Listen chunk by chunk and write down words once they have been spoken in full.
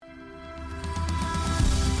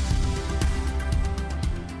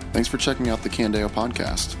Thanks for checking out the Candeo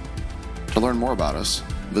podcast. To learn more about us,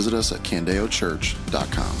 visit us at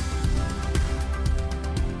candeochurch.com.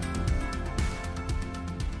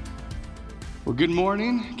 Well, good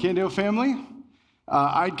morning, Candeo family.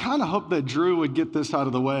 I'd kind of hoped that Drew would get this out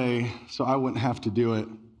of the way so I wouldn't have to do it.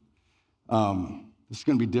 This is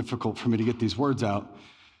going to be difficult for me to get these words out.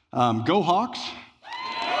 Go Hawks.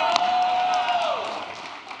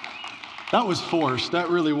 That was forced. That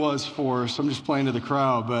really was forced. I'm just playing to the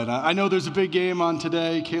crowd. But I know there's a big game on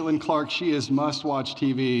today. Caitlin Clark, she is must-watch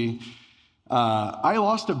TV. I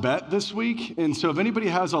lost a bet this week, and so if anybody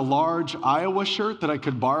has a large Iowa shirt that I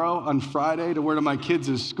could borrow on Friday to wear to my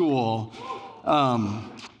kids' school,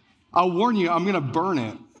 I'll warn you, I'm going to burn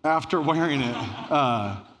it after wearing it.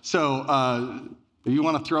 So if you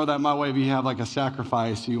want to throw that my way, if you have like a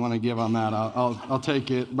sacrifice you want to give on that, I'll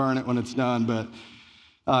take it, burn it when it's done. But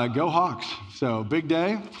go Hawks. So big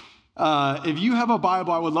day. If you have a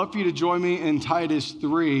Bible, I would love for you to join me in Titus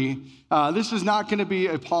 3. This is not going to be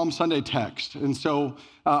a Palm Sunday text. And so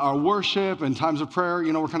our worship and times of prayer,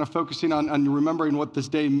 we're kind of focusing on remembering what this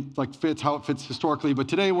day fits, how it fits historically. But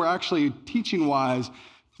today we're actually teaching-wise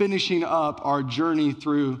finishing up our journey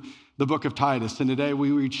through the book of Titus. And today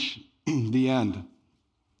we reach the end.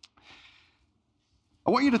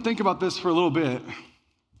 I want you to think about this for a little bit.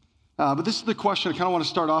 But this is the question I kind of want to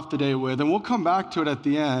start off today with, and we'll come back to it at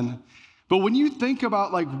the end. But when you think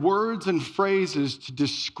about words and phrases to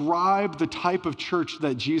describe the type of church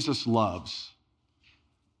that Jesus loves,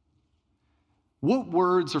 what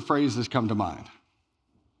words or phrases come to mind?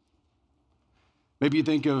 Maybe you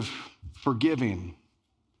think of forgiving,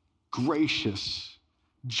 gracious,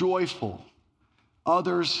 joyful,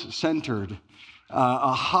 others-centered,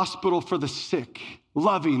 a hospital for the sick,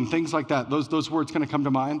 loving, things like that. Those words kind of come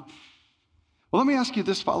to mind. Well, let me ask you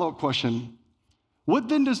this follow-up question. What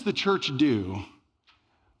then does the church do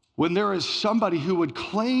when there is somebody who would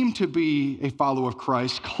claim to be a follower of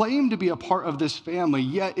Christ, claim to be a part of this family,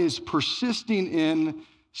 yet is persisting in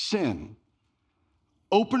sin?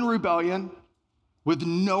 Open rebellion with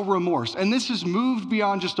no remorse. And this has moved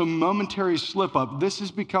beyond just a momentary slip-up. This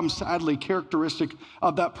has become, sadly, characteristic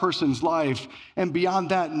of that person's life. And beyond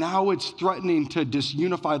that, now it's threatening to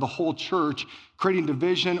disunify the whole church, creating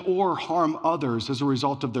division or harm others as a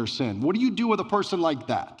result of their sin. What do you do with a person like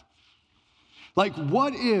that?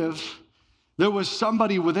 What if there was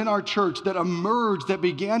somebody within our church that emerged that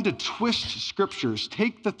began to twist scriptures,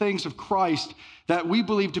 take the things of Christ that we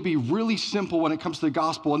believe to be really simple when it comes to the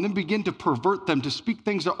gospel, and then begin to pervert them, to speak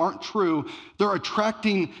things that aren't true? They're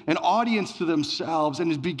attracting an audience to themselves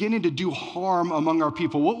and is beginning to do harm among our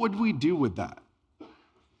people. What would we do with that?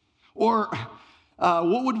 Or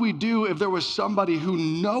what would we do if there was somebody who,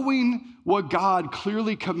 knowing what God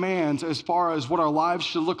clearly commands as far as what our lives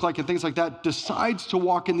should look like and things like that, decides to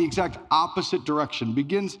walk in the exact opposite direction,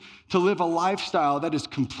 begins to live a lifestyle that is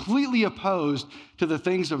completely opposed to the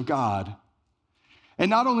things of God? And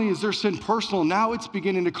not only is their sin personal, now it's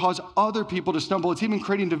beginning to cause other people to stumble. It's even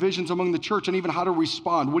creating divisions among the church and even how to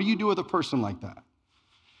respond. What do you do with a person like that?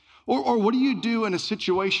 Or what do you do in a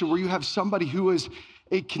situation where you have somebody who is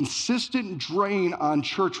a consistent drain on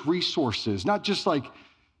church resources, not just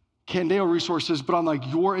Candeo resources, but on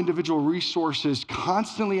your individual resources,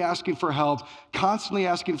 constantly asking for help, constantly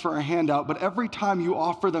asking for a handout, but every time you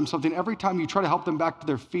offer them something, every time you try to help them back to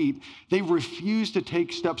their feet, they refuse to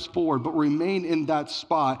take steps forward, but remain in that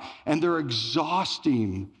spot, and they're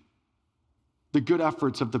exhausting the good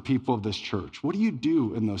efforts of the people of this church. What do you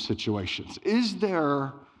do in those situations? Is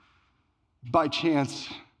there, by chance,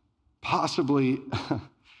 possibly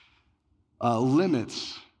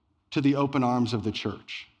limits to the open arms of the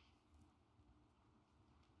church?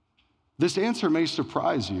 This answer may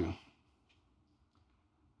surprise you,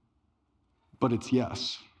 but it's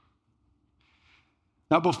yes.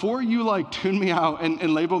 Now, before you tune me out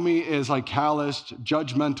and label me as calloused,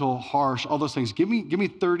 judgmental, harsh, all those things, give me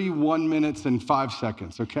 31 minutes and 5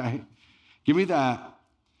 seconds, okay? Give me that.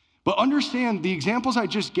 But understand, the examples I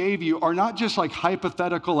just gave you are not just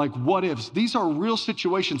hypothetical, what ifs. These are real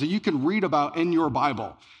situations that you can read about in your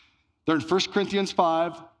Bible. They're in 1 Corinthians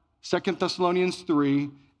 5, 2 Thessalonians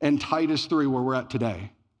 3, and Titus 3, where we're at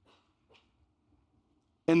today.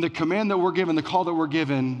 And the command that we're given, the call that we're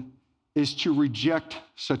given, is to reject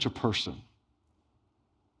such a person.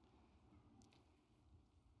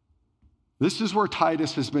 This is where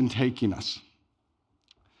Titus has been taking us.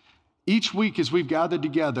 Each week as we've gathered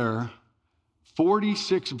together,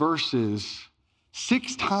 46 verses,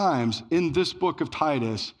 6 times in this book of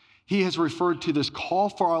Titus, he has referred to this call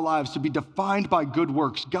for our lives to be defined by good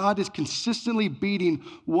works. God is consistently beating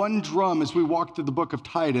one drum as we walk through the book of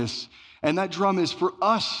Titus, and that drum is for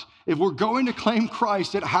us. If we're going to claim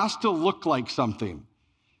Christ, it has to look like something.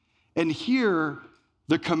 And here,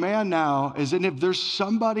 the command now is that if there's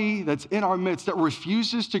somebody that's in our midst that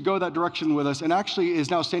refuses to go that direction with us and actually is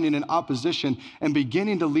now standing in opposition and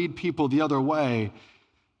beginning to lead people the other way,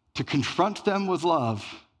 to confront them with love,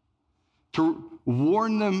 to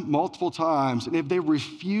warn them multiple times, and if they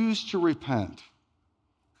refuse to repent,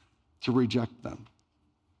 to reject them,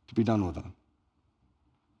 to be done with them.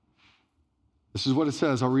 This is what it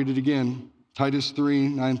says. I'll read it again. Titus 3,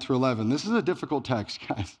 9 through 11. This is a difficult text,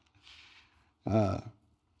 guys.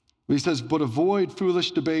 He says, but avoid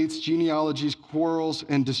foolish debates, genealogies, quarrels,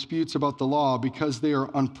 and disputes about the law, because they are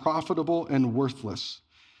unprofitable and worthless.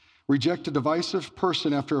 Reject a divisive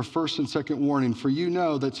person after a first and second warning, for you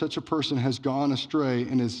know that such a person has gone astray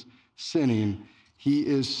and is sinning. He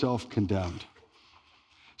is self-condemned.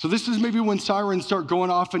 So this is maybe when sirens start going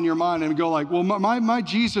off in your mind and go like, well, my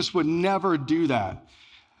Jesus would never do that.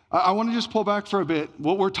 I want to just pull back for a bit.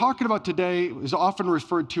 What we're talking about today is often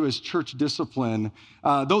referred to as church discipline.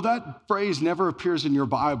 Though that phrase never appears in your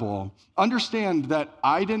Bible, understand that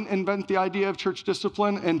I didn't invent the idea of church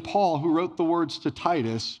discipline, and Paul, who wrote the words to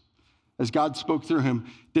Titus, as God spoke through him,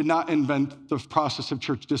 did not invent the process of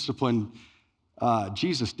church discipline.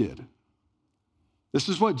 Jesus did. This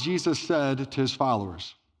is what Jesus said to his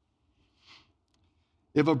followers.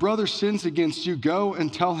 If a brother sins against you, go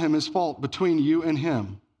and tell him his fault between you and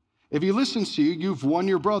him. If he listens to you, you've won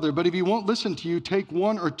your brother. But if he won't listen to you, take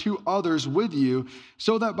one or two others with you,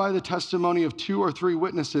 so that by the testimony of 2 or 3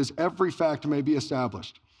 witnesses, every fact may be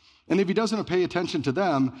established. And if he doesn't pay attention to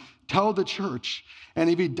them, tell the church. And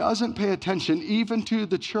if he doesn't pay attention even to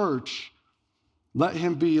the church, let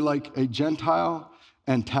him be like a Gentile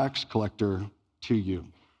and tax collector to you.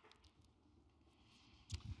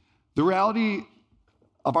 The reality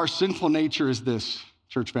of our sinful nature is this,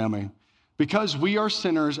 church family. Because we are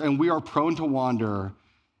sinners and we are prone to wander,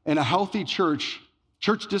 in a healthy church,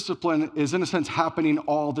 church discipline is in a sense happening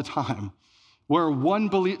all the time. Where one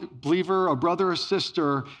believer, a brother or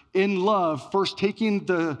sister, in love, first taking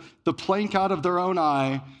the plank out of their own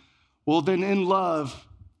eye, will then in love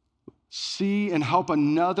see and help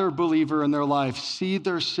another believer in their life see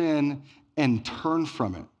their sin and turn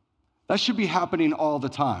from it. That should be happening all the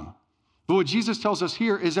time. But what Jesus tells us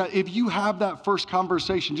here is that if you have that first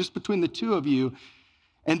conversation just between the two of you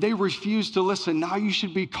and they refuse to listen, now you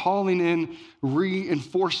should be calling in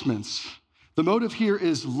reinforcements. The motive here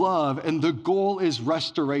is love, and the goal is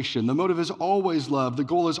restoration. The motive is always love. The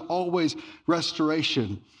goal is always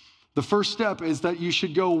restoration. The first step is that you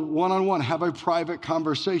should go one-on-one, have a private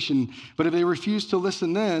conversation. But if they refuse to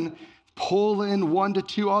listen then, pull in 1 to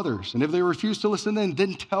 2 others. And if they refuse to listen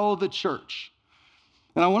then tell the church.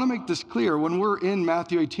 And I want to make this clear. When we're in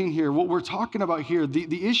Matthew 18 here, what we're talking about here,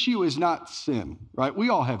 the issue is not sin, right? We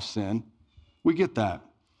all have sin. We get that.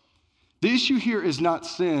 The issue here is not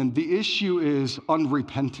sin. The issue is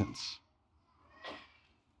unrepentance.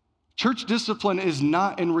 Church discipline is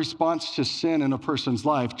not in response to sin in a person's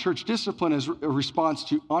life. Church discipline is a response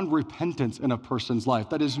to unrepentance in a person's life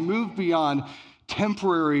that is moved beyond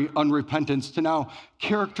temporary unrepentance to now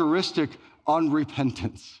characteristic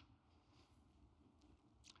unrepentance.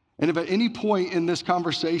 And if at any point in this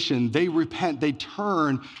conversation they repent, they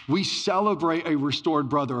turn, we celebrate a restored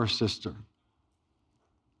brother or sister.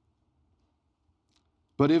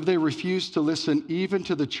 But if they refuse to listen even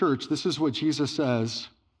to the church, this is what Jesus says,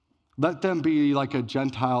 let them be like a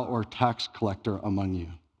Gentile or tax collector among you.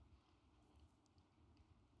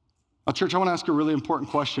 Now, church, I want to ask a really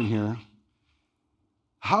important question here.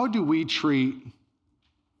 How do we treat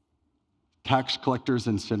tax collectors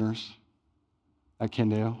and sinners at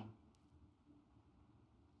Candeo?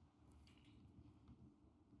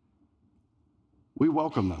 We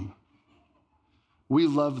welcome them. We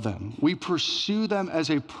love them. We pursue them as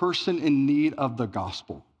a person in need of the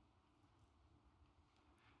gospel.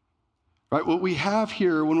 Right? What we have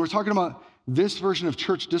here, when we're talking about this version of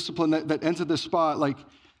church discipline that ends at this spot, like,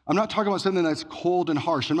 I'm not talking about something that's cold and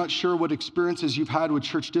harsh. I'm not sure what experiences you've had with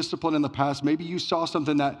church discipline in the past. Maybe you saw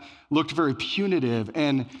something that looked very punitive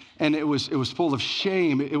and it was full of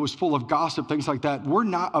shame. It was full of gossip, things like that. We're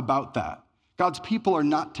not about that. God's people are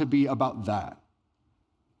not to be about that.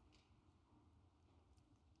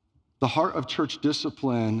 The heart of church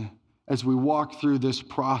discipline, as we walk through this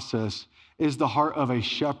process, is the heart of a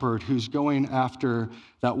shepherd who's going after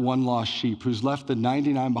that one lost sheep, who's left the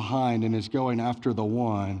 99 behind and is going after the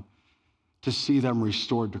one to see them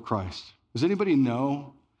restored to Christ. Does anybody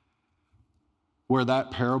know where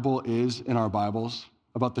that parable is in our Bibles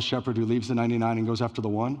about the shepherd who leaves the 99 and goes after the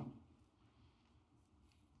one?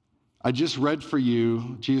 I just read for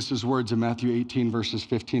you Jesus' words in Matthew 18, verses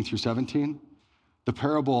 15 through 17. The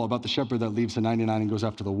parable about the shepherd that leaves the 99 and goes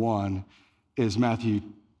after the one is Matthew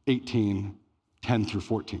 18, 10 through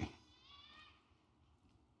 14.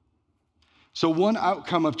 So one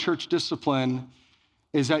outcome of church discipline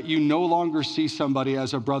is that you no longer see somebody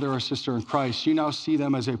as a brother or sister in Christ. You now see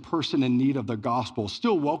them as a person in need of the gospel.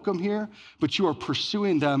 Still welcome here, but you are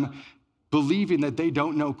pursuing them believing that they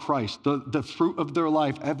don't know Christ. The fruit of their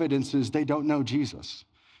life evidences they don't know Jesus.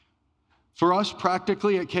 For us,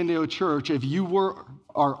 practically at Candeo Church, if you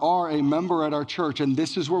are a member at our church, and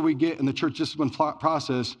this is where we get in the church discipline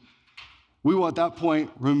process, we will at that point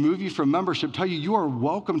remove you from membership, tell you you are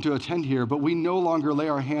welcome to attend here, but we no longer lay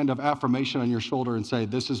our hand of affirmation on your shoulder and say,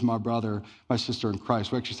 this is my brother, my sister in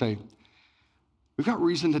Christ. We actually say, we've got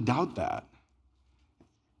reason to doubt that.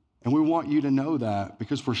 And we want you to know that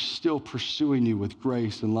because we're still pursuing you with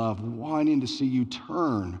grace and love, wanting to see you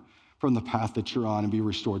turn from the path that you're on and be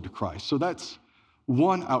restored to Christ. So that's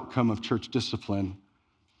one outcome of church discipline.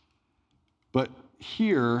 But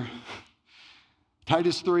here,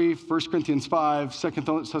 Titus 3, 1 Corinthians 5,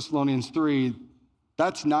 2 Thessalonians 3,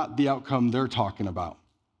 that's not the outcome they're talking about.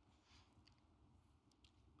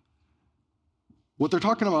 What they're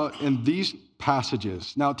talking about in these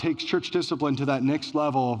passages now takes church discipline to that next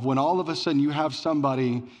level of when all of a sudden you have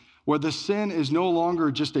somebody where the sin is no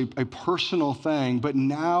longer just a personal thing, but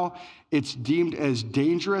now it's deemed as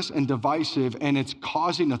dangerous and divisive, and it's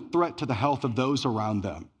causing a threat to the health of those around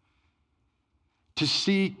them. To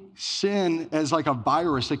see sin as like a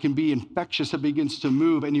virus that can be infectious, that begins to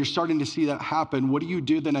move, and you're starting to see that happen, what do you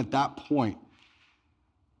do then at that point?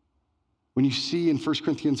 When you see in 1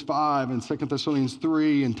 Corinthians 5 and 2 Thessalonians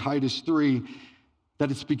 3 and Titus 3 that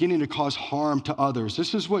it's beginning to cause harm to others.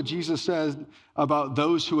 This is what Jesus says about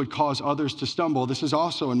those who would cause others to stumble. This is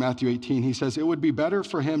also in Matthew 18. He says, it would be better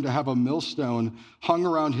for him to have a millstone hung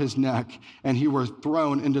around his neck and he were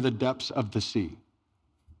thrown into the depths of the sea.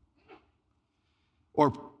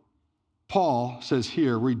 Or Paul says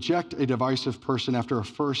here, reject a divisive person after a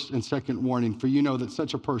first and second warning, for you know that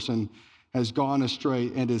such a person has gone astray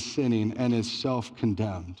and is sinning and is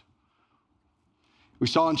self-condemned. We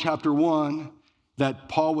saw in chapter 1 that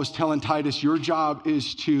Paul was telling Titus, your job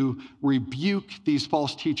is to rebuke these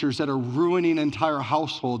false teachers that are ruining entire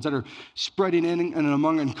households, that are spreading in and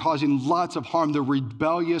among and causing lots of harm. The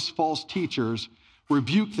rebellious false teachers,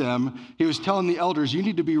 rebuke them. He was telling the elders, you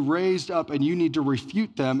need to be raised up and you need to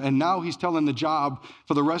refute them. And now he's telling the job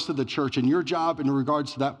for the rest of the church. And your job in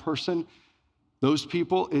regards to that person, those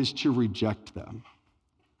people, is to reject them.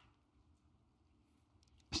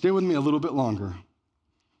 Stay with me a little bit longer.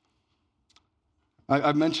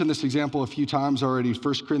 I've mentioned this example a few times already,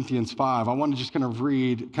 1 Corinthians 5. I want to just kind of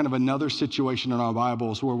read kind of another situation in our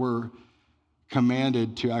Bibles where we're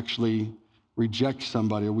commanded to actually reject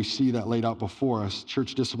somebody, or we see that laid out before us,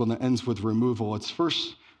 church discipline that ends with removal. It's 1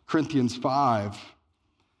 Corinthians 5. It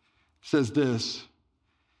says this,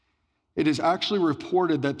 it is actually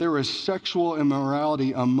reported that there is sexual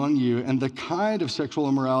immorality among you, and the kind of sexual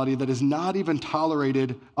immorality that is not even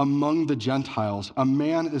tolerated among the Gentiles. A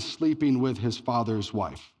man is sleeping with his father's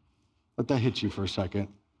wife. Let that hit you for a second.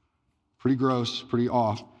 Pretty gross, pretty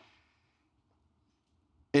off.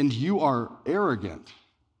 And you are arrogant.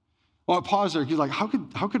 Well, I pause there. He's like, how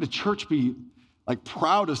could a church be like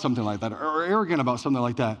proud of something like that or arrogant about something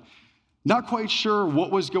like that? Not quite sure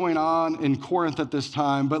what was going on in Corinth at this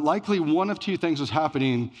time, but likely one of two things was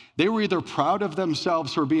happening. They were either proud of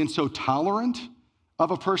themselves for being so tolerant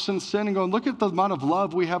of a person's sin and going, look at the amount of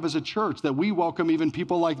love we have as a church that we welcome even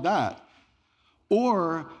people like that.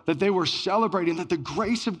 Or that they were celebrating that the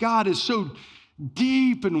grace of God is so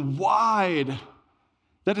deep and wide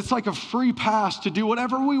that it's like a free pass to do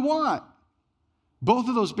whatever we want. Both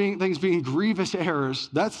of those things being grievous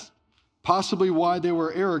errors. That's possibly why they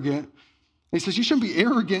were arrogant. He says, you shouldn't be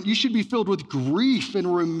arrogant. You should be filled with grief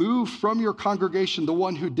and remove from your congregation the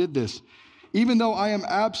one who did this. Even though I am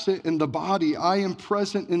absent in the body, I am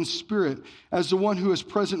present in spirit. As the one who is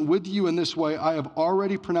present with you in this way, I have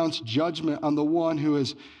already pronounced judgment on the one who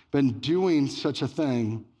has been doing such a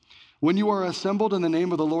thing. When you are assembled in the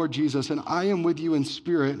name of the Lord Jesus, and I am with you in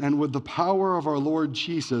spirit and with the power of our Lord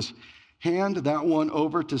Jesus, hand that one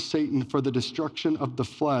over to Satan for the destruction of the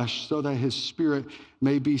flesh so that his spirit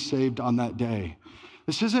may be saved on that day.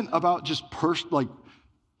 This isn't about just permanent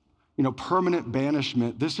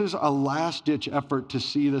banishment. This is a last-ditch effort to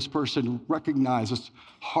see this person recognize, this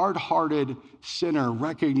hard-hearted sinner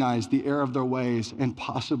recognize the error of their ways and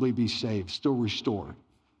possibly be saved, still restored.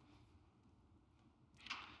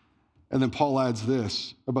 And then Paul adds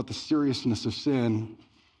this about the seriousness of sin.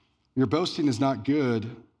 Your boasting is not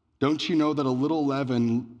good. Don't you know that a little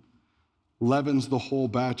leaven leavens the whole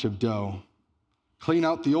batch of dough? Clean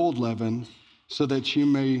out the old leaven so that you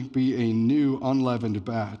may be a new unleavened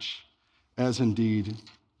batch, as indeed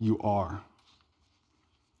you are.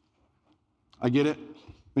 I get it.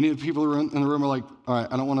 Many of the people who are in the room are like, all right,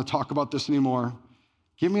 I don't want to talk about this anymore.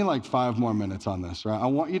 Give me like 5 more minutes on this, right? I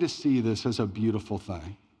want you to see this as a beautiful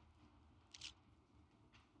thing.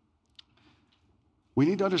 We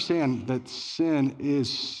need to understand that sin is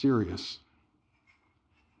serious.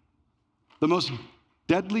 The most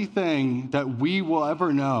deadly thing that we will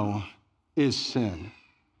ever know is sin.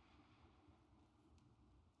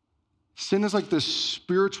 Sin is like this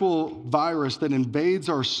spiritual virus that invades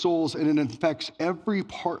our souls and it infects every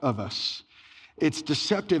part of us. It's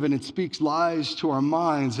deceptive and it speaks lies to our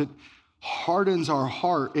minds. It hardens our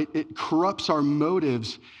heart. It corrupts our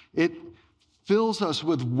motives. It fills us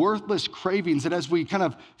with worthless cravings. And as we kind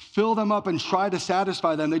of fill them up and try to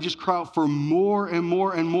satisfy them, they just cry out for more and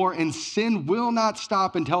more and more. And sin will not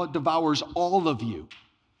stop until it devours all of you.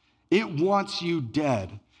 It wants you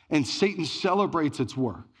dead. And Satan celebrates its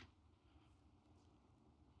work.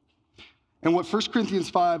 And what 1 Corinthians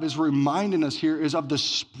 5 is reminding us here is of the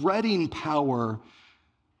spreading power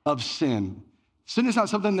of sin. Sin is not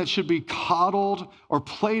something that should be coddled or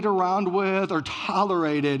played around with or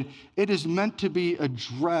tolerated. It is meant to be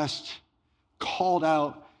addressed, called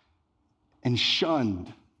out, and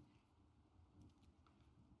shunned.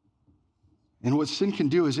 And what sin can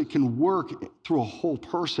do is it can work through a whole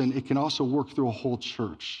person. It can also work through a whole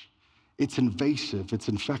church. It's invasive. It's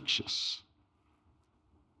infectious.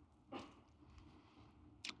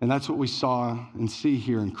 And that's what we saw and see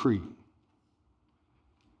here in Crete.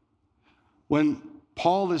 When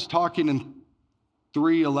Paul is talking in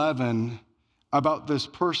 3:11 about this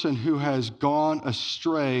person who has gone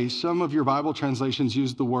astray, some of your Bible translations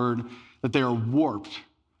use the word that they are warped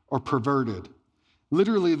or perverted.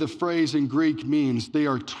 Literally, the phrase in Greek means they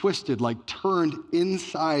are twisted, like turned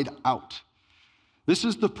inside out. This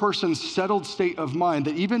is the person's settled state of mind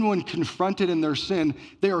that even when confronted in their sin,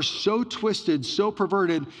 they are so twisted, so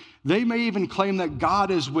perverted, they may even claim that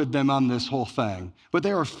God is with them on this whole thing. But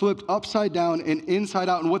they are flipped upside down and inside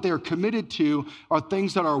out, and what they are committed to are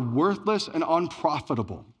things that are worthless and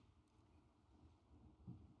unprofitable.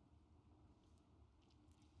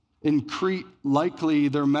 In Crete, likely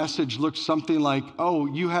their message looks something like, oh,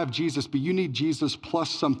 you have Jesus, but you need Jesus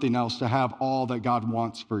plus something else to have all that God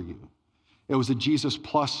wants for you. It was a Jesus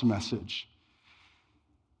plus message.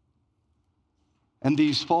 And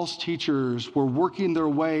these false teachers were working their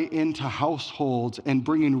way into households and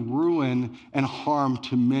bringing ruin and harm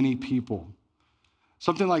to many people.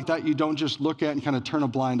 Something like that you don't just look at and kind of turn a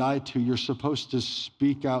blind eye to. You're supposed to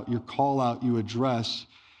speak out, you call out, you address,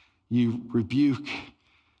 you rebuke,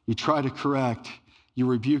 you try to correct, you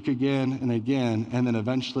rebuke again and again, and then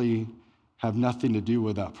eventually have nothing to do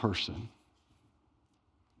with that person.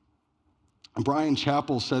 And Brian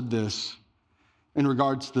Chappell said this in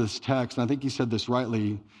regards to this text, and I think he said this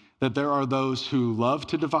rightly, that there are those who love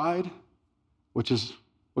to divide, which is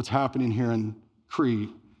what's happening here in Crete,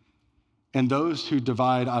 and those who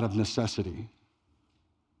divide out of necessity.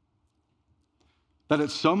 That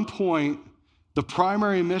at some point, the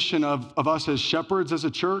primary mission of us as shepherds as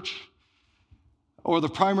a church, or the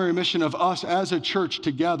primary mission of us as a church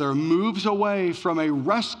together, moves away from a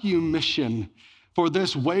rescue mission for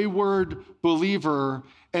this wayward believer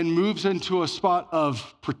and moves into a spot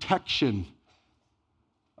of protection,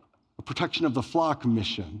 a protection of the flock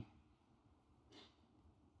mission.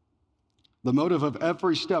 The motive of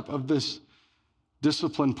every step of this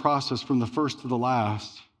discipline process from the first to the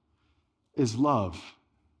last is love,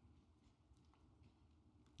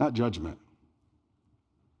 not judgment.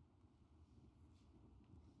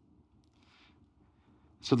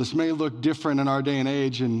 So this may look different in our day and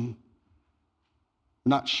age, and we're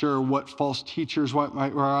not sure what false teachers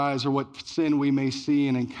might rise or what sin we may see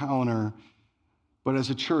and encounter. But as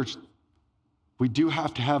a church, we do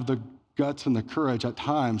have to have the guts and the courage at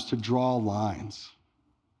times to draw lines.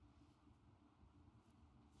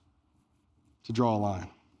 To draw a line.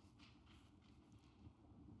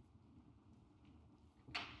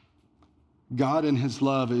 God in his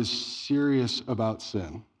love is serious about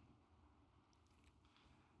sin.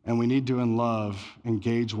 And we need to, in love,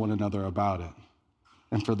 engage one another about it.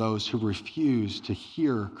 And for those who refuse to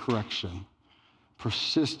hear correction,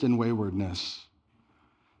 persist in waywardness,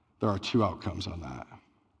 there are 2 outcomes on that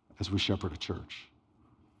as we shepherd a church.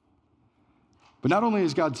 But not only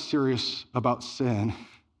is God serious about sin,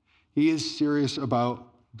 he is serious about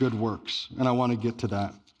good works. And I want to get to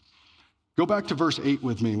that. Go back to verse 8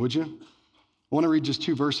 with me, would you? I want to read just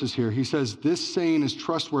 2 verses here. He says, this saying is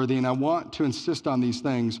trustworthy, and I want to insist on these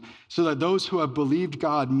things so that those who have believed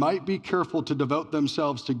God might be careful to devote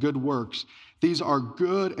themselves to good works. These are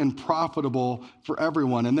good and profitable for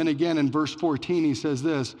everyone. And then again in verse 14, he says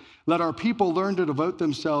this, let our people learn to devote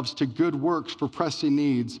themselves to good works for pressing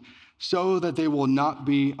needs so that they will not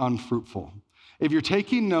be unfruitful. If you're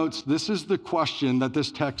taking notes, this is the question that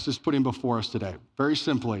this text is putting before us today. Very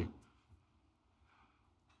simply,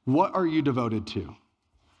 what are you devoted to?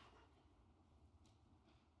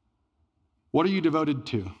 What are you devoted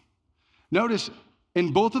to? Notice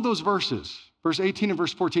in both of those verses, verse 18 and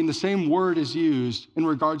verse 14, the same word is used in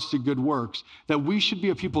regards to good works, that we should be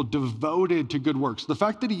a people devoted to good works. The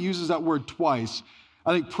fact that he uses that word twice,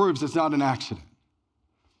 I think proves it's not an accident.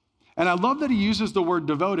 And I love that he uses the word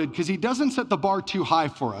devoted because he doesn't set the bar too high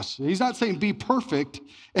for us. He's not saying be perfect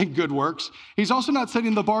in good works. He's also not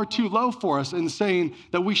setting the bar too low for us and saying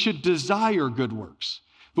that we should desire good works,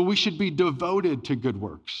 but we should be devoted to good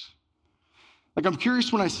works. Like, I'm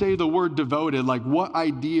curious when I say the word devoted, like what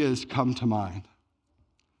ideas come to mind?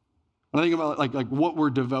 When I think about like what we're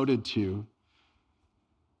devoted to.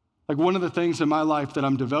 Like one of the things in my life that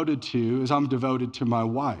I'm devoted to is I'm devoted to my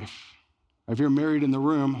wife. If you're married in the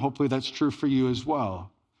room, hopefully that's true for you as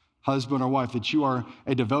well. Husband or wife, that you are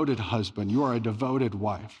a devoted husband. You are a devoted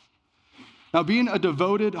wife. Now, being a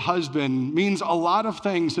devoted husband means a lot of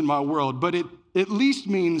things in my world, but it at least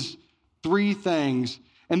means 3 things.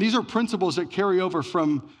 And these are principles that carry over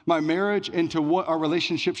from my marriage into what our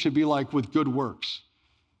relationship should be like with good works.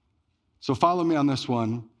 So follow me on this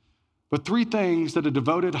one. But 3 things that a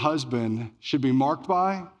devoted husband should be marked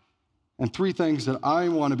by, and 3 things that I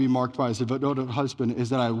want to be marked by as a devoted husband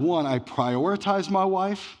is that I prioritize my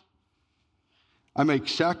wife, I make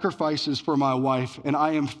sacrifices for my wife, and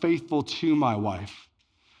I am faithful to my wife.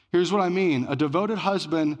 Here's what I mean. A devoted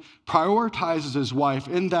husband prioritizes his wife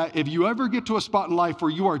in that if you ever get to a spot in life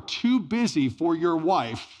where you are too busy for your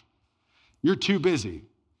wife, you're too busy,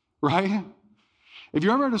 right? If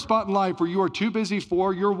you're ever at a spot in life where you are too busy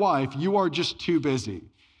for your wife, you are just too busy.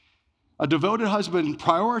 A devoted husband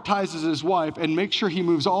prioritizes his wife and makes sure he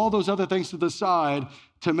moves all those other things to the side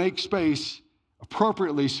to make space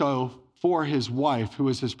appropriately so for his wife, who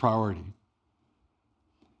is his priority.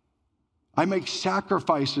 I make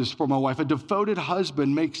sacrifices for my wife. A devoted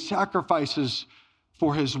husband makes sacrifices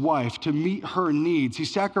for his wife to meet her needs. He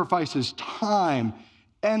sacrifices time,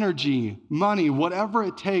 energy, money, whatever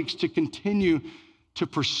it takes to continue to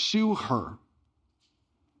pursue her.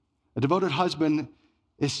 A devoted husband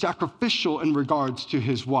is sacrificial in regards to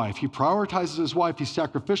his wife. He prioritizes his wife. He's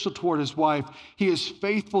sacrificial toward his wife. He is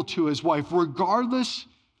faithful to his wife, regardless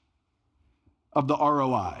of the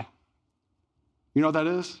ROI. You know what that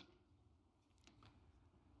is?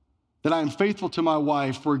 That I am faithful to my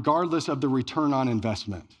wife regardless of the return on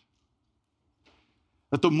investment.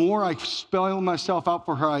 That the more I spill myself out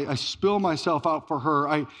for her, I spill myself out for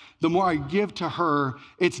her, the more I give to her,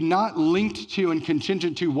 it's not linked to and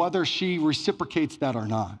contingent to whether she reciprocates that or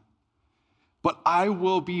not. But I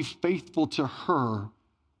will be faithful to her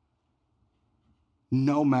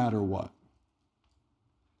no matter what.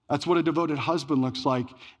 That's what a devoted husband looks like.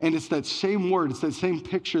 And it's that same word, it's that same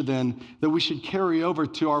picture then that we should carry over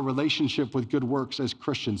to our relationship with good works as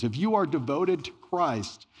Christians. If you are devoted to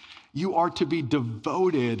Christ, you are to be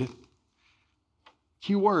devoted,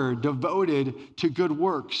 keyword, devoted to good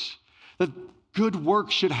works. That good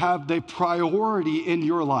works should have the priority in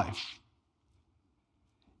your life.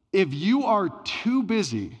 If you are too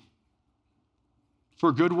busy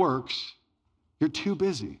for good works, you're too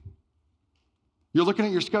busy. You're looking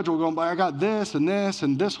at your schedule going, I got this and this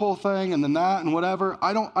and this whole thing and then that and whatever.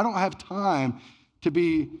 I don't have time to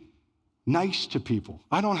be nice to people.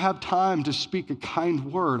 I don't have time to speak a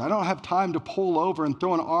kind word. I don't have time to pull over and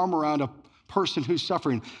throw an arm around a person who's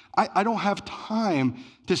suffering. I don't have time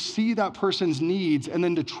to see that person's needs and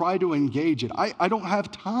then to try to engage it. I don't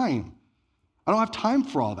have time. I don't have time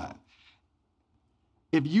for all that.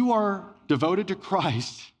 If you are devoted to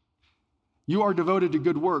Christ, you are devoted to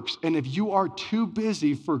good works. And if you are too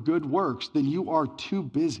busy for good works, then you are too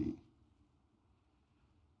busy.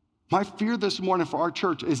 My fear this morning for our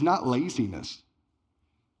church is not laziness.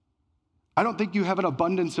 I don't think you have an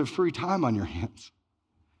abundance of free time on your hands.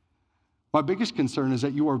 My biggest concern is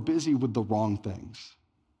that you are busy with the wrong things.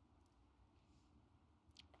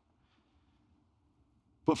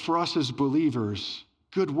 But for us as believers,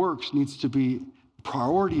 good works needs to be a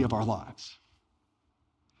priority of our lives.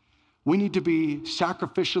 We need to be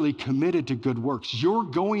sacrificially committed to good works. You're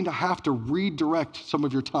going to have to redirect some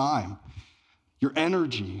of your time, your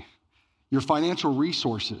energy, your financial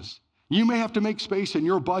resources. You may have to make space in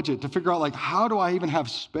your budget to figure out, like, how do I even have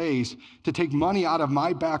space to take money out of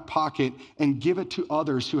my back pocket and give it to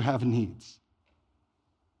others who have needs?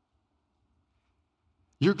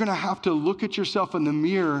 You're going to have to look at yourself in the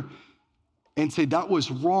mirror and say, that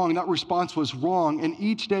was wrong, that response was wrong, and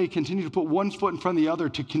each day continue to put one foot in front of the other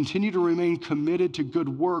to continue to remain committed to good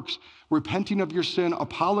works, repenting of your sin,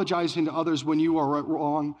 apologizing to others when you are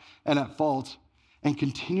wrong and at fault, and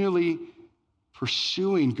continually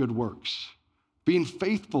pursuing good works, being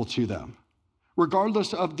faithful to them,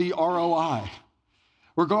 regardless of the ROI,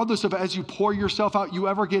 regardless of as you pour yourself out, you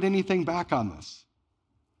ever get anything back on this.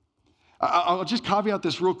 I'll just caveat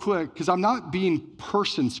this real quick because I'm not being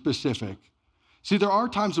person specific. See, there are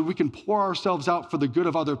times when we can pour ourselves out for the good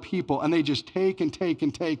of other people and they just take and take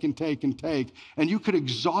and take and take and take, and you could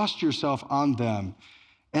exhaust yourself on them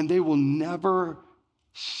and they will never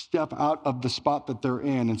step out of the spot that they're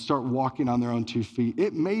in and start walking on their own 2 feet.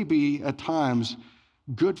 It may be at times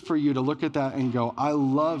good for you to look at that and go, I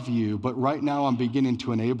love you, but right now I'm beginning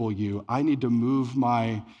to enable you. I need to move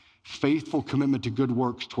my faithful commitment to good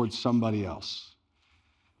works towards somebody else.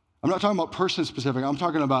 I'm not talking about person specific, I'm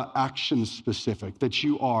talking about action specific, that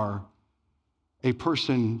you are a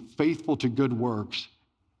person faithful to good works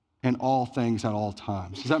in all things at all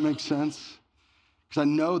times. Does that make sense? Because I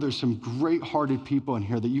know there's some great-hearted people in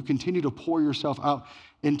here that you continue to pour yourself out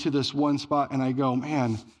into this one spot, and I go,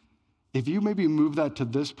 man, if you maybe move that to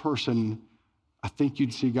this person, I think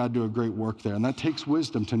you'd see God do a great work there. And that takes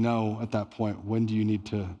wisdom to know at that point, when do you need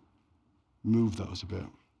to move those a bit.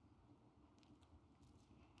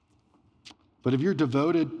 But if you're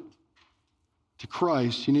devoted to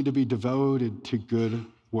Christ, you need to be devoted to good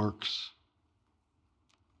works.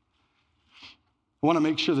 I want to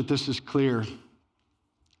make sure that this is clear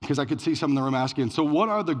because I could see some in the room asking, so what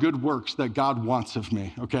are the good works that God wants of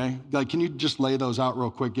me, okay? Like, can you just lay those out real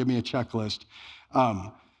quick? Give me a checklist.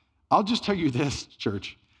 I'll just tell you this,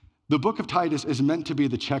 church. The book of Titus is meant to be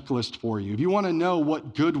the checklist for you. If you want to know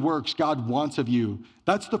what good works God wants of you,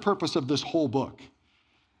 that's the purpose of this whole book.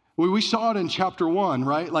 We saw it in chapter 1,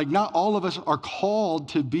 right? Like, not all of us are called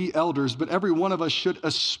to be elders, but every one of us should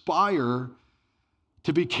aspire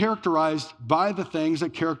to be characterized by the things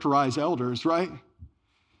that characterize elders, right?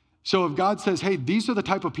 So if God says, hey, these are the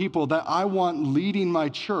type of people that I want leading my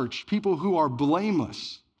church, people who are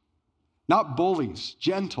blameless, not bullies,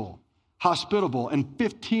 gentle, hospitable, and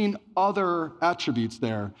 15 other attributes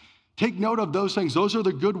there. Take note of those things. Those are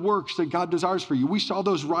the good works that God desires for you. We saw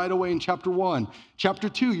those right away in chapter 1. Chapter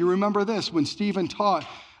 2, you remember this when Stephen taught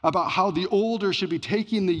about how the older should be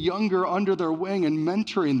taking the younger under their wing and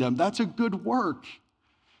mentoring them. That's a good work.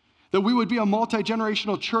 That we would be a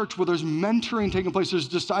multi-generational church where there's mentoring taking place, there's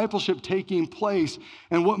discipleship taking place,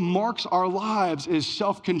 and what marks our lives is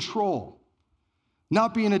self-control.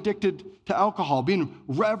 Not being addicted to alcohol, being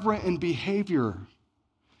reverent in behavior.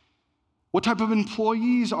 What type of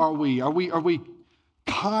employees are we? Are we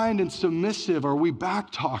kind and submissive? Are we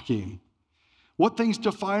back-talking? What things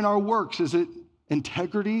define our works? Is it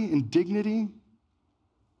integrity and dignity?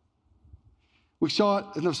 We saw it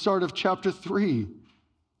in the start of chapter 3.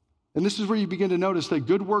 And this is where you begin to notice that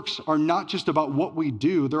good works are not just about what we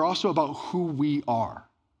do, they're also about who we are.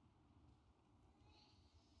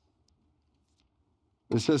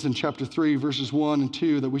 It says in chapter 3, verses 1 and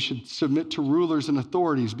 2, that we should submit to rulers and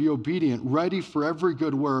authorities, be obedient, ready for every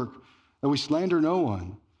good work, that we slander no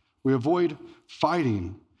one, we avoid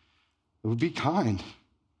fighting, that we be kind,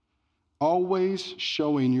 always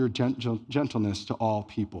showing your gentleness to all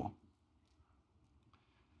people.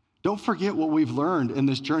 Don't forget what we've learned in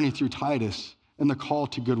this journey through Titus and the call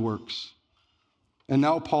to good works. And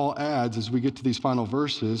now Paul adds, as we get to these final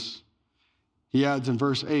verses, he adds in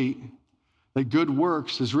verse 8, that good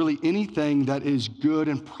works is really anything that is good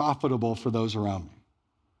and profitable for those around me.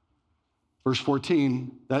 Verse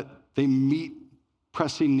 14, that they meet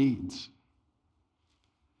pressing needs.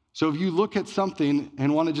 So if you look at something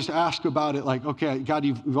and want to just ask about it, like, okay, God,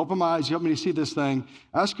 you've opened my eyes, you helped me to see this thing,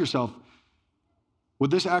 ask yourself,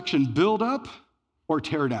 would this action build up or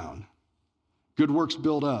tear down? Good works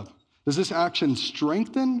build up. Does this action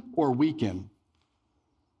strengthen or weaken?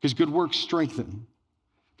 Because good works strengthen.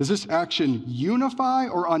 Does this action unify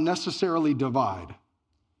or unnecessarily divide?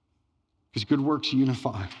 Because good works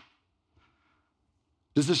unify.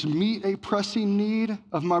 Does this meet a pressing need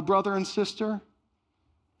of my brother and sister?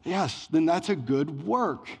 Yes, then that's a good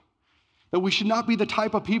work. That we should not be the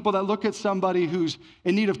type of people that look at somebody who's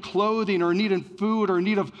in need of clothing or in need of food or in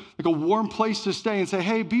need of like a warm place to stay and say,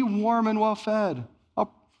 hey, be warm and well fed.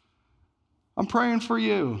 I'm praying for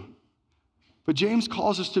you. But James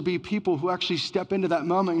calls us to be people who actually step into that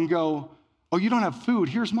moment and go, Oh, you don't have food,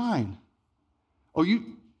 here's mine. Oh, you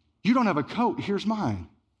don't have a coat, here's mine.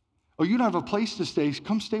 Oh, you don't have a place to stay,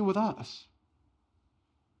 come stay with us.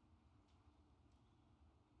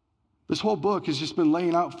 This whole book has just been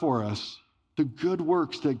laying out for us the good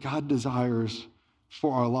works that God desires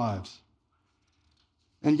for our lives.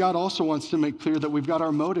 And God also wants to make clear that we've got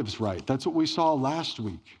our motives right. That's what we saw last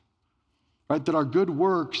week, right? That our good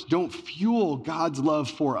works don't fuel God's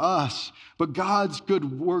love for us, but God's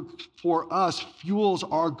good work for us fuels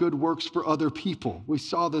our good works for other people. We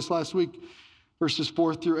saw this last week, verses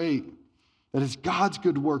 4-8, that it's God's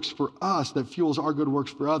good works for us that fuels our good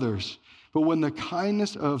works for others. But when the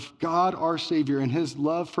kindness of God, our Savior, and his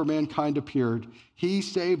love for mankind appeared, he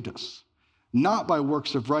saved us, not by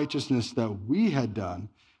works of righteousness that we had done,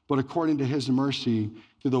 but according to his mercy,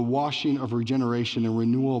 through the washing of regeneration and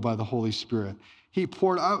renewal by the Holy Spirit. He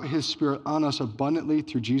poured out his Spirit on us abundantly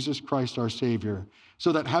through Jesus Christ our Savior,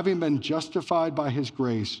 so that having been justified by his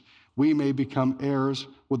grace, we may become heirs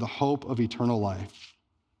with the hope of eternal life.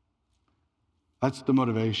 That's the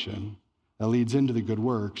motivation that leads into the good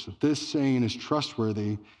works, that this saying is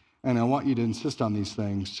trustworthy, and I want you to insist on these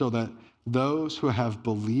things so that those who have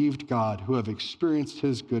believed God, who have experienced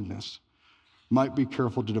his goodness, might be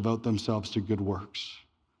careful to devote themselves to good works.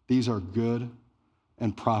 These are good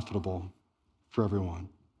and profitable for everyone.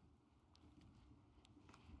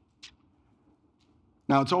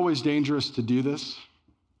 Now, it's always dangerous to do this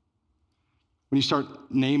when you start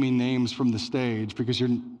naming names from the stage, because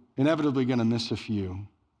you're inevitably going to miss a few.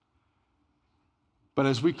 But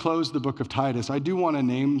as we close the book of Titus, I do want to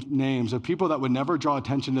name names of people that would never draw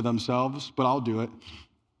attention to themselves, but I'll do it.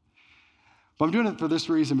 But I'm doing it for this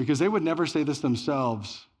reason, because they would never say this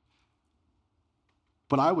themselves.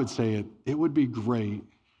 But I would say it would be great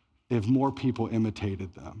if more people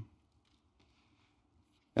imitated them.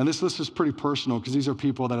 And this list is pretty personal, because these are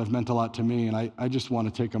people that have meant a lot to me, and I just want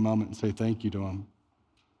to take a moment and say thank you to them.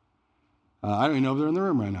 I don't even know if they're in the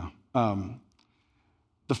room right now.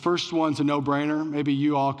 The first one's a no-brainer. Maybe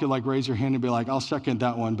you all could raise your hand and be like, I'll second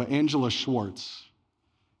that one. But Angela Schwartz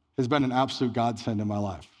has been an absolute godsend in my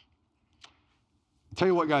life. I'll tell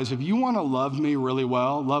you what, guys, if you want to love me really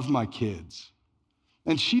well, love my kids.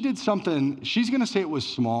 And she did something, she's going to say it was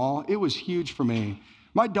small. It was huge for me.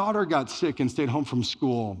 My daughter got sick and stayed home from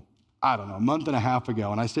school, I don't know, a month and a half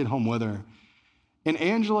ago, and I stayed home with her. And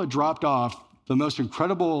Angela dropped off the most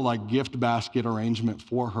incredible gift basket arrangement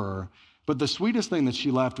for her. But the sweetest thing that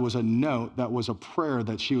she left was a note that was a prayer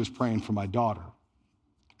that she was praying for my daughter.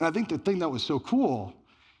 And I think the thing that was so cool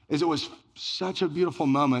is it was such a beautiful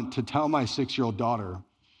moment to tell my 6-year-old daughter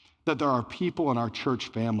that there are people in our church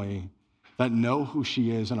family that know who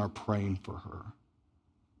she is and are praying for her.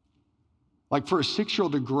 For a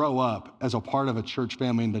 6-year-old to grow up as a part of a church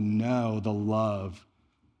family and to know the love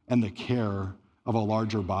and the care of a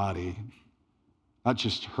larger body, not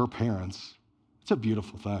just her parents, it's a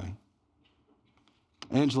beautiful thing.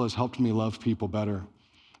 Angela's helped me love people better.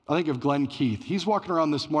 I think of Glenn Keith. He's walking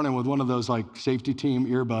around this morning with one of those safety team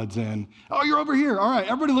earbuds in. Oh, you're over here. All right,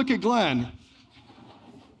 everybody look at Glenn.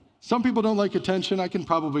 Some people don't like attention. I can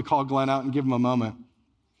probably call Glenn out and give him a moment.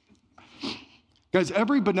 Guys,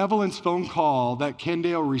 every benevolence phone call that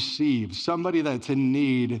Candale receives, somebody that's in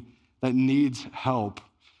need, that needs help,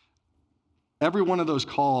 every one of those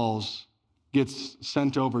calls gets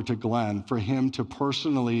sent over to Glenn for him to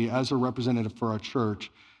personally, as a representative for our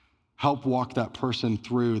church, help walk that person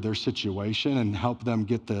through their situation and help them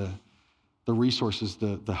get the resources,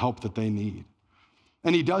 the help that they need.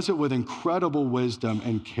 And he does it with incredible wisdom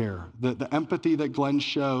and care. The empathy that Glenn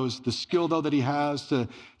shows, the skill, though, that he has to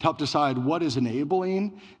help decide what is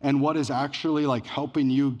enabling and what is actually helping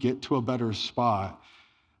you get to a better spot.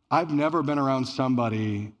 I've never been around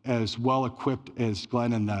somebody as well equipped as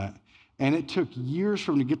Glenn in that. And it took years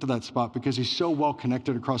for him to get to that spot because he's so well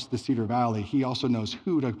connected across the Cedar Valley. He also knows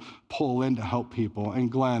who to pull in to help people.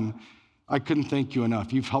 And Glenn, I couldn't thank you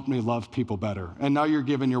enough. You've helped me love people better. And now you're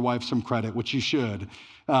giving your wife some credit, which you should.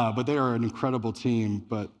 But they are an incredible team.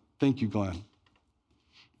 But thank you, Glenn.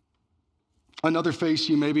 Another face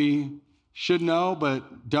you maybe should know,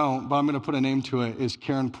 but don't, but I'm going to put a name to it, is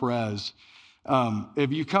Karen Perez.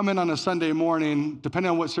 If you come in on a Sunday morning,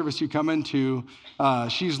 depending on what service you come into,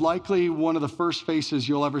 she's likely one of the first faces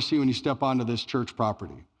you'll ever see when you step onto this church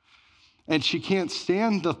property. And she can't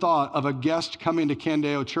stand the thought of a guest coming to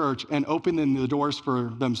Candeo Church and opening the doors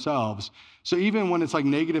for themselves. So even when it's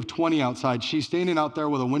negative 20 outside, she's standing out there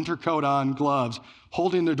with a winter coat on, gloves,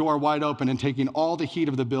 holding the door wide open and taking all the heat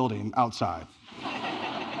of the building outside.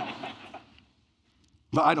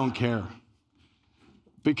 But I don't care.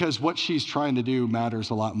 Because what she's trying to do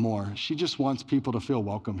matters a lot more. She just wants people to feel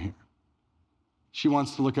welcome here. She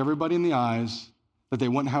wants to look everybody in the eyes, that they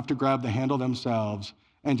wouldn't have to grab the handle themselves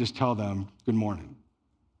and just tell them, good morning.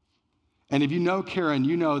 And if you know Karen,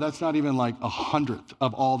 you know that's not even like 100th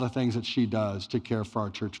of all the things that she does to care for our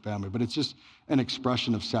church family, but it's just an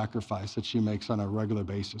expression of sacrifice that she makes on a regular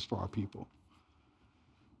basis for our people.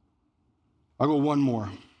 I'll go one more.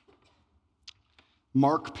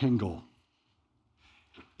 Mark Pingle.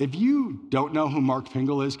 If you don't know who Mark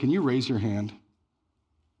Pingle is, can you raise your hand?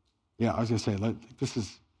 Yeah, I was going to say, this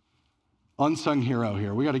is unsung hero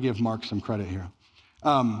here. We got to give Mark some credit here.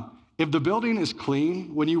 If the building is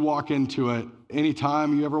clean, when you walk into it,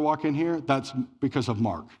 anytime you ever walk in here, that's because of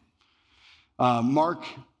Mark. Mark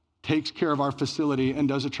takes care of our facility and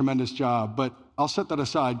does a tremendous job, but I'll set that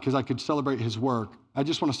aside because I could celebrate his work. I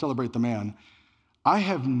just want to celebrate the man. I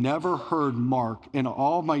have never heard Mark, in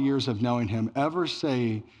all my years of knowing him, ever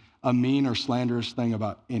say a mean or slanderous thing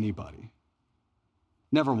about anybody.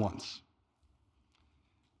 Never once.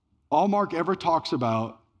 All Mark ever talks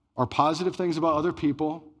about are positive things about other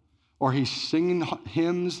people, or he's singing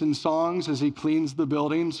hymns and songs as he cleans the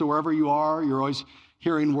building. So wherever you are, you're always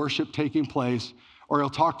hearing worship taking place, or he'll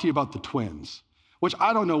talk to you about the twins, which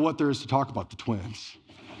I don't know what there is to talk about the twins.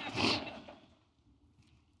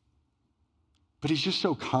 But he's just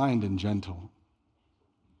so kind and gentle.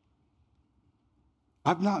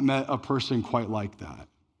 I've not met a person quite like that.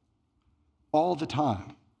 All the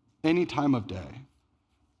time, any time of day,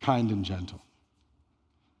 kind and gentle.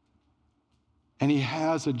 And he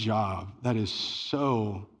has a job that is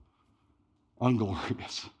so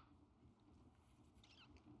unglorious.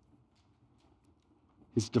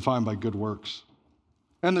 He's defined by good works.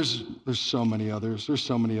 And there's so many others. There's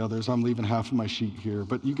so many others. I'm leaving half of my sheet here,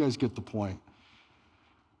 but you guys get the point.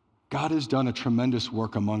 God has done a tremendous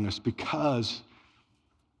work among us because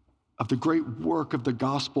of the great work of the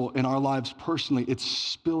gospel in our lives personally. It's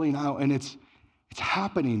spilling out and it's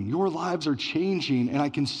happening. Your lives are changing, and I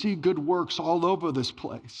can see good works all over this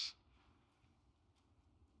place.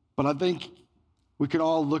 But I think we can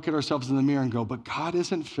all look at ourselves in the mirror and go, but God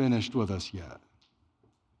isn't finished with us yet.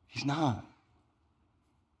 He's not.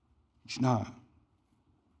 He's not.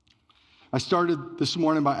 I started this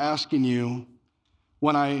morning by asking you,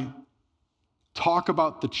 when I talk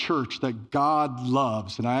about the church that God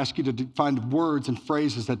loves, and I ask you to find words and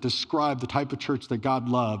phrases that describe the type of church that God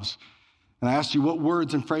loves, and I asked you what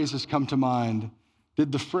words and phrases come to mind,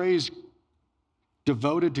 did the phrase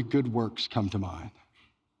devoted to good works come to mind?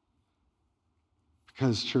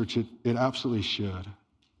 Because, church, it absolutely should.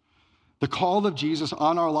 The call of Jesus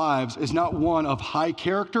on our lives is not one of high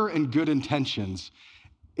character and good intentions.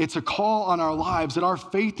 It's a call on our lives that our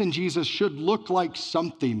faith in Jesus should look like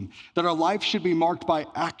something, that our life should be marked by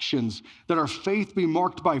actions, that our faith be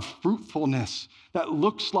marked by fruitfulness that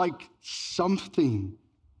looks like something.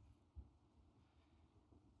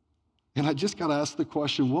 And I just got to ask the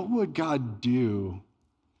question, what would God do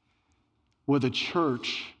with a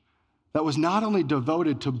church that was not only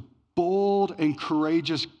devoted to bold and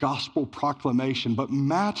courageous gospel proclamation, but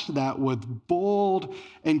matched that with bold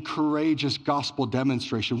and courageous gospel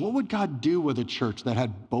demonstration? What would God do with a church that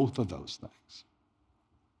had both of those things?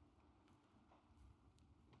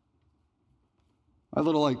 My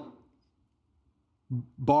little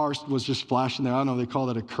bar was just flashing there. I don't know if they call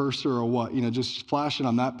that a cursor or what, just flashing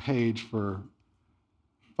on that page for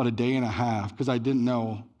about a day and a half because I didn't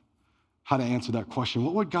know how to answer that question.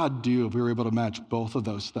 What would God do if we were able to match both of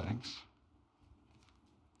those things?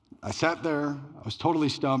 I sat there, I was totally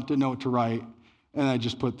stumped, didn't know what to write, and I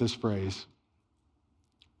just put this phrase.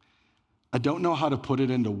 I don't know how to put it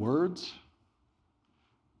into words,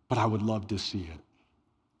 but I would love to see it.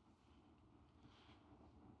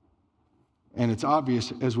 And it's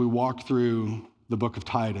obvious as we walk through the book of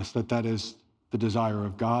Titus that is the desire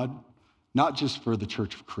of God, not just for the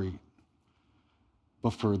church of Crete, but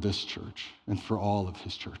for this church and for all of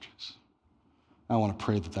his churches. I want to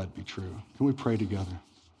pray that be true. Can we pray together?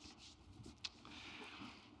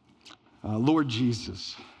 Lord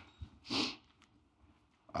Jesus,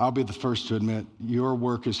 I'll be the first to admit your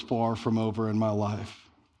work is far from over in my life.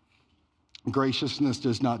 Graciousness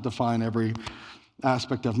does not define every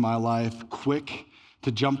aspect of my life. Quick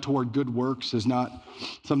to jump toward good works is not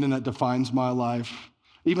something that defines my life.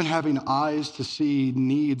 Even having eyes to see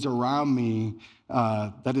needs around me,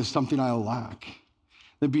 that is something I lack.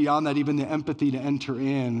 Then beyond that, even the empathy to enter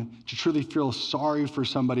in, to truly feel sorry for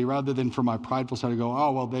somebody rather than for my prideful side to go,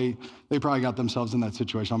 oh, well, they probably got themselves in that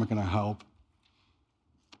situation. I'm not going to help.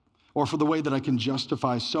 Or for the way that I can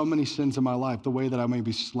justify so many sins in my life, the way that I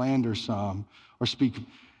maybe slander some or speak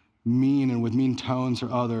mean and with mean tones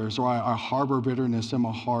or others, or I harbor bitterness in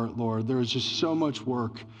my heart, Lord. There is just so much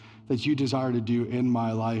work that you desire to do in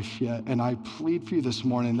my life yet. And I plead for you this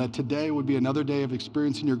morning that today would be another day of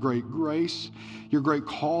experiencing your great grace, your great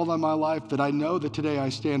call on my life, that I know that today I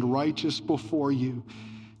stand righteous before you,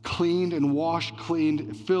 cleaned and washed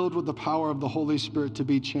clean, filled with the power of the Holy Spirit to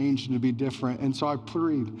be changed and to be different. And so I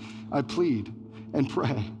plead and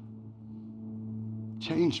pray,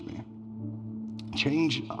 change me,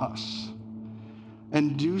 change us,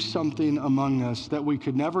 and do something among us that we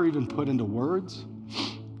could never even put into words,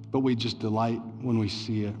 but we just delight when we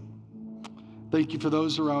see it. Thank you for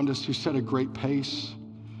those around us who set a great pace.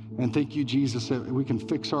 And thank you, Jesus, that we can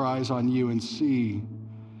fix our eyes on you and see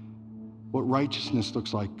what righteousness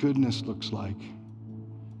looks like, goodness looks like.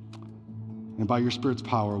 And by your Spirit's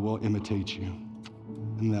power, we'll imitate you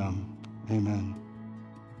in them. Amen.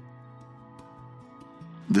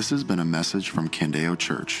 This has been a message from Candeo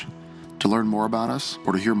Church. To learn more about us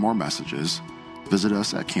or to hear more messages, visit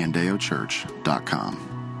us at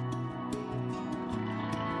candeochurch.com.